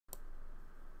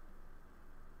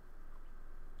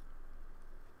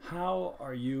How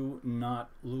are you not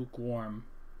lukewarm?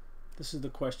 This is the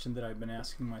question that I've been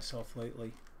asking myself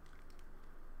lately.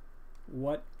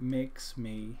 What makes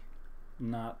me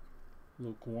not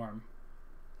lukewarm?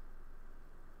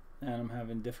 And I'm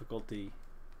having difficulty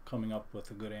coming up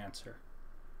with a good answer.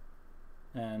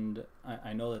 And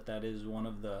I know that is one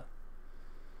of the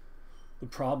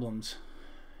problems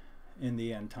in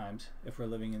the end times, if we're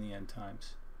living in the end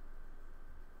times.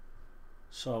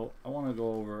 So I want to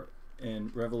go over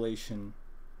in Revelation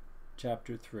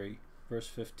chapter 3, verse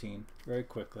 15, very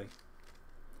quickly.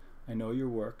 I know your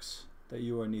works, that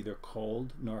you are neither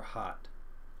cold nor hot.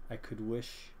 I could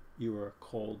wish you were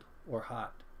cold or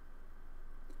hot.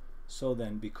 So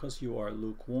then, because you are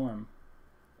lukewarm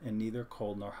and neither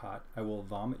cold nor hot, I will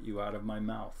vomit you out of my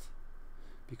mouth.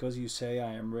 Because you say,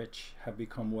 I am rich, have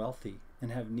become wealthy,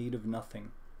 and have need of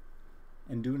nothing,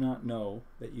 and do not know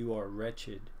that you are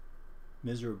wretched,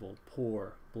 miserable,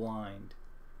 poor, blind,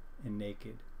 and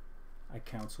naked. I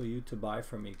counsel you to buy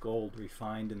from me gold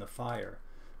refined in the fire,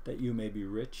 that you may be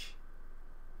rich,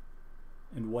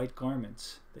 and white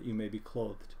garments, that you may be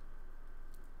clothed,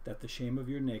 that the shame of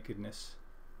your nakedness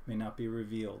may not be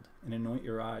revealed, and anoint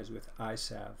your eyes with eye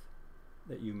salve,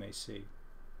 that you may see.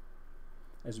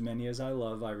 As many as I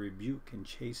love, I rebuke and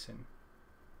chasten.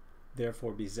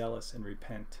 Therefore be zealous and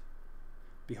repent.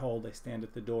 Behold, I stand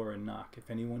at the door and knock. If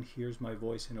anyone hears my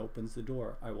voice and opens the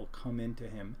door, I will come in to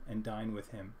him and dine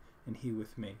with him, and he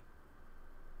with me.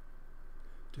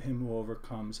 To him who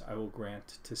overcomes, I will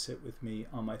grant to sit with me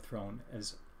on my throne,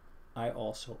 as I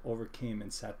also overcame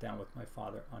and sat down with my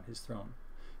Father on his throne.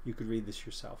 You could read this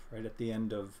yourself, right at the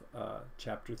end of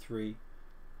chapter 3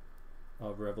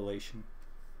 of Revelation.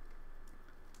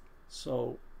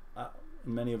 So,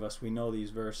 many of us, we know these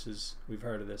verses. We've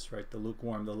heard of this, right? The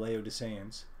lukewarm, the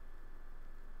Laodiceans.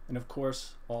 And of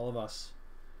course, all of us,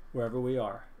 wherever we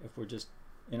are, if we're just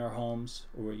in our homes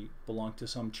or we belong to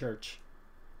some church,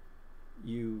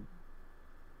 you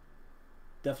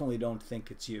definitely don't think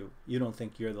it's you. You don't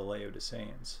think you're the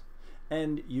Laodiceans.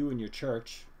 And you and your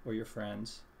church or your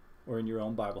friends or in your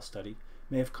own Bible study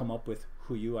may have come up with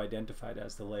who you identified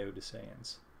as the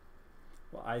Laodiceans.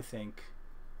 Well, I think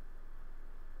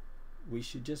we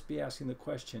should just be asking the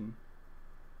question,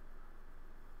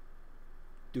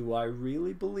 do I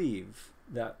really believe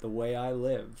that the way I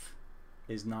live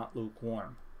is not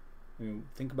lukewarm? I mean,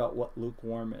 think about what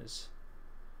lukewarm is.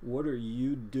 What are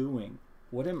you doing?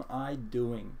 What am I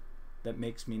doing that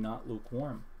makes me not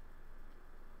lukewarm?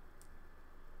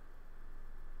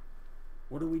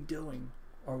 What are we doing?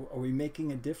 Are we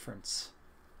making a difference?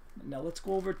 Now let's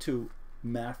go over to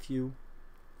Matthew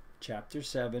chapter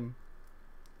 7,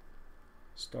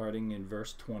 starting in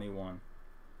verse 21.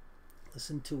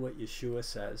 Listen to what Yeshua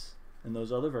says. And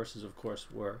those other verses, of course,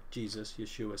 were Jesus,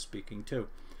 Yeshua, speaking too.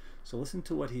 So listen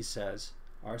to what he says,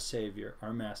 our Savior,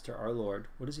 our Master, our Lord.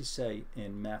 What does he say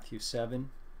in Matthew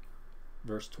 7,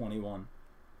 verse 21?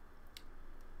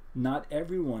 Not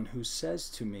everyone who says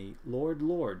to me, Lord,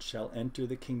 Lord, shall enter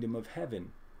the kingdom of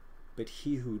heaven, but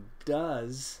he who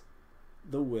does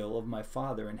the will of my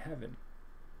Father in heaven.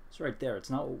 It's right there. It's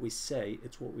not what we say,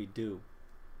 it's what we do.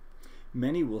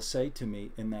 Many will say to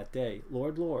me in that day,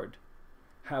 Lord, Lord,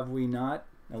 have we not...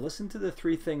 Now listen to the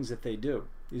three things that they do.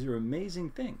 These are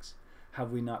amazing things.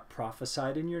 Have we not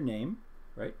prophesied in your name?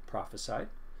 Right? Prophesied.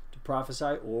 To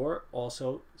prophesy, or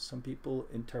also some people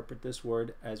interpret this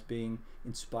word as being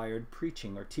inspired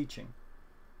preaching or teaching.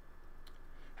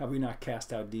 Have we not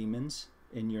cast out demons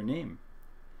in your name?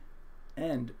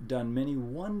 And done many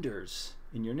wonders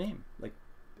in your name? Like,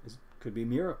 it could be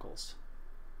miracles.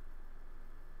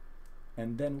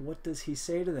 And then what does he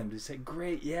say to them? Does he say,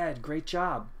 great, yeah, great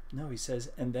job? No, he says,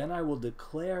 and then I will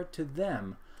declare to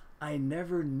them, I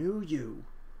never knew you.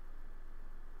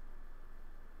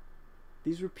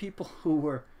 These were people who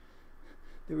were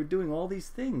doing all these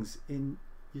things in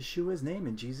Yeshua's name,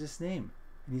 in Jesus' name.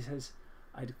 And he says,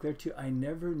 I declare to you, I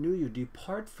never knew you.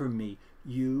 Depart from me,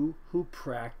 you who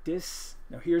practice.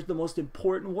 Now here's the most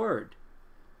important word,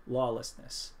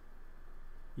 lawlessness.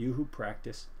 You who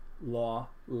practice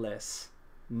lawlessness.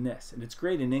 And it's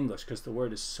great in English because the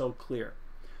word is so clear.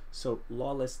 So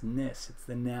lawlessness, it's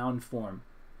the noun form.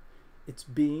 It's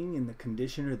being in the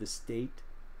condition or the state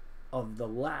of the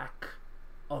lack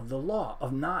of the law,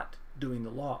 of not doing the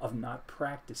law, of not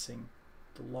practicing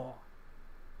the law.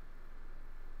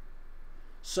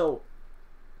 So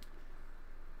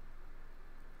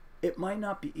it might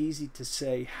not be easy to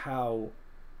say how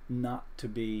not to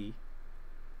be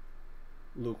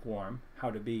lukewarm,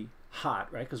 how to be hot,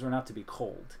 right? Because we're not to be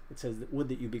cold. It says that would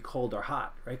that you be cold or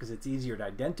hot, right? Because it's easier to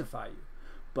identify you.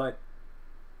 But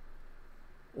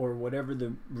or whatever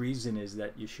the reason is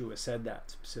that Yeshua said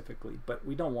that specifically. But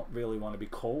we don't really want to be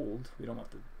cold. We want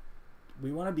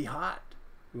to be hot.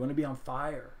 We want to be on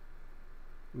fire.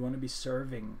 We want to be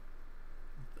serving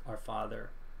our Father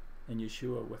and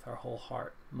Yeshua with our whole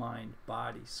heart, mind,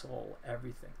 body, soul,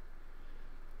 everything.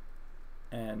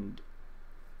 And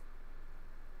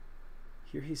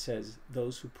here he says,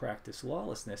 those who practice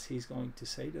lawlessness, he's going to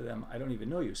say to them, I don't even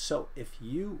know you. So if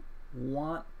you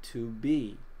want to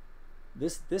be,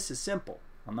 this is simple.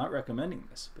 I'm not recommending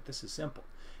this, but this is simple.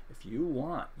 If you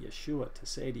want Yeshua to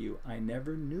say to you, I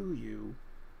never knew you,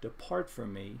 depart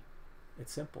from me,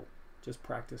 it's simple. Just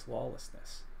practice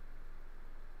lawlessness.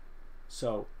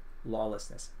 So,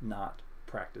 lawlessness, not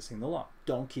practicing the law.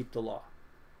 Don't keep the law.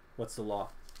 What's the law?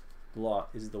 The law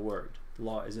is the word. The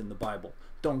law is in the Bible.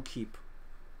 Don't keep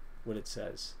what it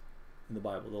says in the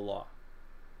Bible, the law.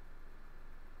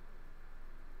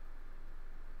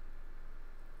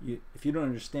 If you don't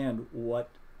understand what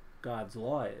God's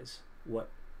law is, what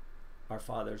our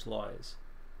Father's law is,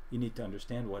 you need to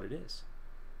understand what it is.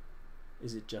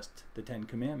 Is it just the 10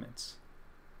 Commandments?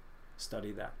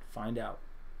 Study that. Find out.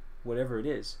 Whatever it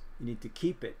is, you need to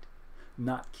keep it.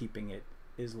 Not keeping it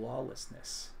is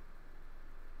lawlessness.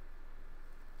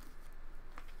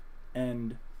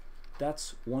 And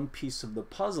that's one piece of the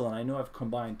puzzle, and I know I've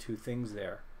combined two things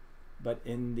there, but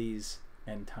in these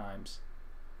end times,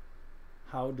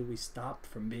 how do we stop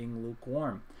from being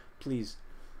lukewarm? Please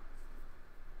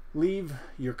leave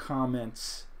your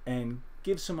comments and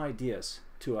give some ideas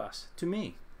to us, to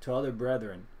me, to other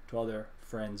brethren, to other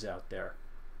friends out there.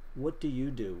 What do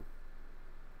you do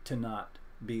to not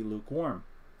be lukewarm?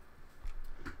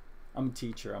 I'm a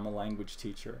teacher, I'm a language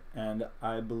teacher, and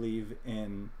I believe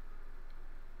in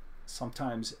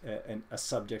sometimes a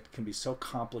subject can be so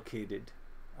complicated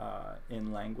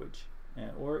in language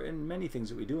or in many things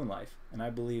that we do in life. And I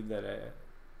believe that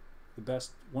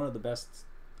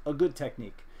a good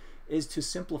technique is to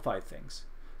simplify things,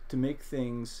 to make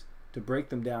things, to break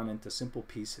them down into simple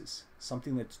pieces,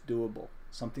 something that's doable,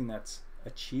 something that's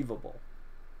achievable,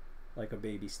 like a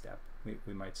baby step,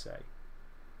 we might say.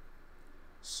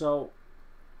 So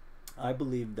I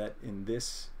believe that in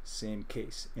this same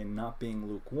case, in not being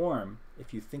lukewarm,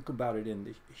 if you think about it in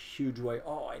the huge way,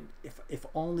 if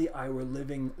only I were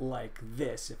living like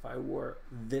this, if I were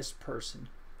this person,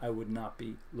 I would not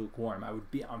be lukewarm. I would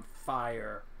be on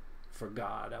fire for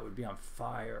God. I would be on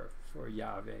fire for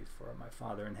Yahweh, for my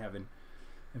Father in heaven,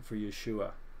 and for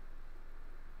Yeshua.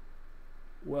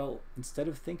 Well, instead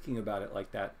of thinking about it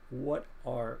like that, what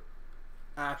are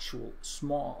actual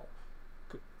small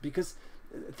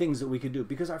things that we could do?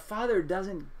 Because our Father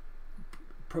doesn't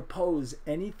propose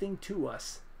anything to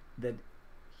us that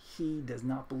he does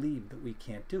not believe that we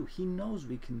can't do. He knows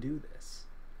we can do this.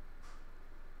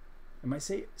 Am I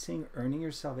saying earning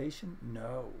your salvation?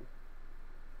 No.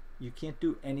 You can't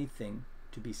do anything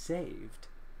to be saved.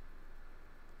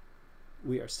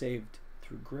 We are saved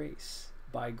through grace,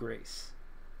 by grace.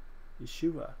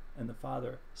 Yeshua and the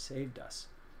Father saved us.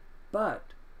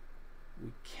 But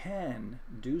we can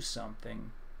do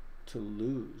something to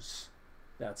lose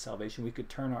that salvation. We could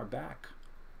turn our back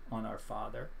on our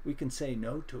Father. We can say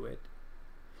no to it.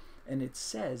 And it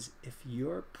says, if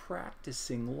you're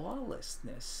practicing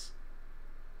lawlessness,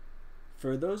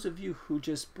 for those of you who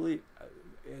just believe,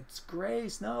 it's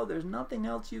grace, no, there's nothing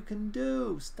else you can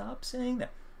do, stop saying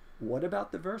that. What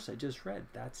about the verse I just read?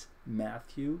 That's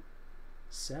Matthew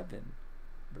 7,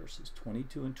 verses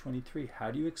 22 and 23.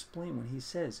 How do you explain when he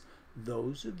says,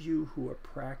 those of you who are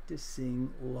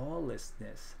practicing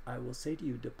lawlessness, I will say to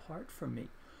you, depart from me?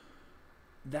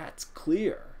 That's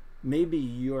clear. Maybe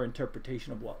your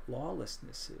interpretation of what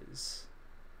lawlessness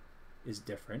is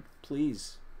different.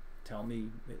 Please tell me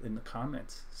in the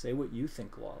comments. Say what you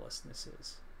think lawlessness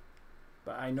is.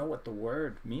 But I know what the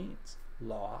word means.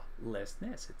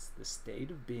 Lawlessness. It's the state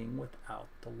of being without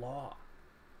the law,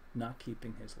 not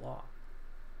keeping his law.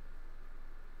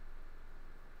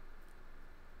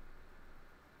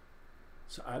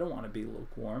 So I don't want to be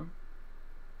lukewarm,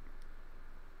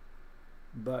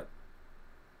 but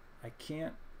I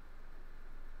can't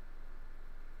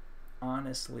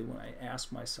honestly, when I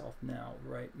ask myself now,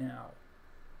 right now,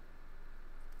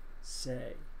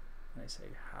 I say,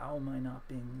 how am I not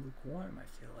being lukewarm? I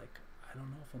feel like I don't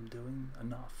know if I'm doing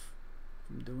enough.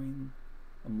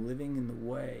 I'm living in the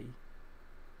way,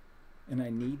 and I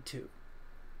need to.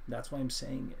 That's why I'm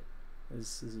saying it.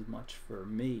 This is as much for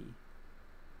me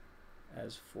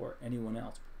as for anyone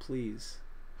else. But please,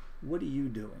 what are you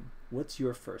doing? What's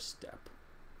your first step?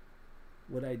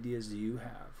 What ideas do you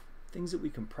have? Things that we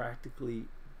can practically,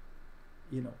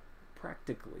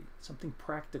 something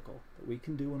practical that we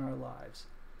can do in our lives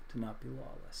to not be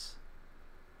lawless.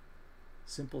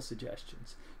 Simple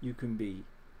suggestions. You can be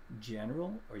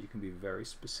general or you can be very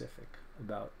specific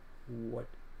about what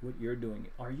you're doing.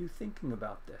 Are you thinking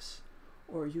about this?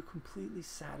 Or are you completely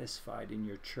satisfied in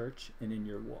your church and in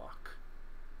your walk?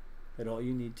 That all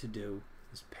you need to do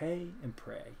is pay and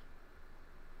pray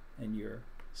and you're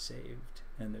saved.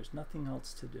 And there's nothing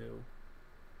else to do.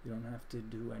 You don't have to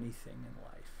do anything in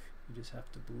life. You just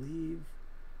have to believe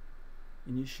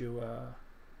in Yeshua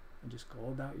and just go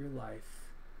about your life.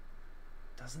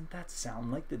 Doesn't that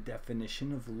sound like the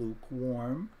definition of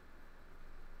lukewarm?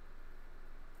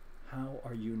 How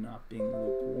are you not being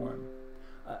lukewarm?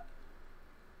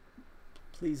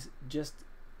 Please just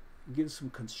give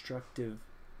some constructive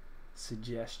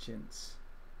suggestions.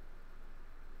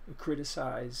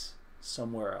 Criticize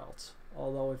somewhere else.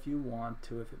 Although if you want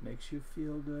to, if it makes you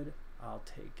feel good, I'll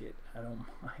take it. I don't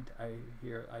mind.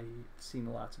 I've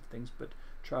seen lots of things, but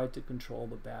try to control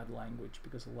the bad language,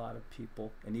 because a lot of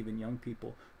people, and even young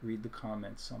people, read the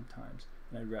comments sometimes,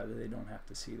 and I'd rather they don't have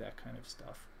to see that kind of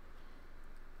stuff.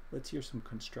 Let's hear some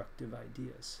constructive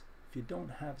ideas. If you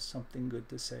don't have something good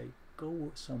to say,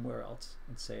 go somewhere else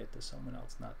and say it to someone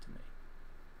else, not to me.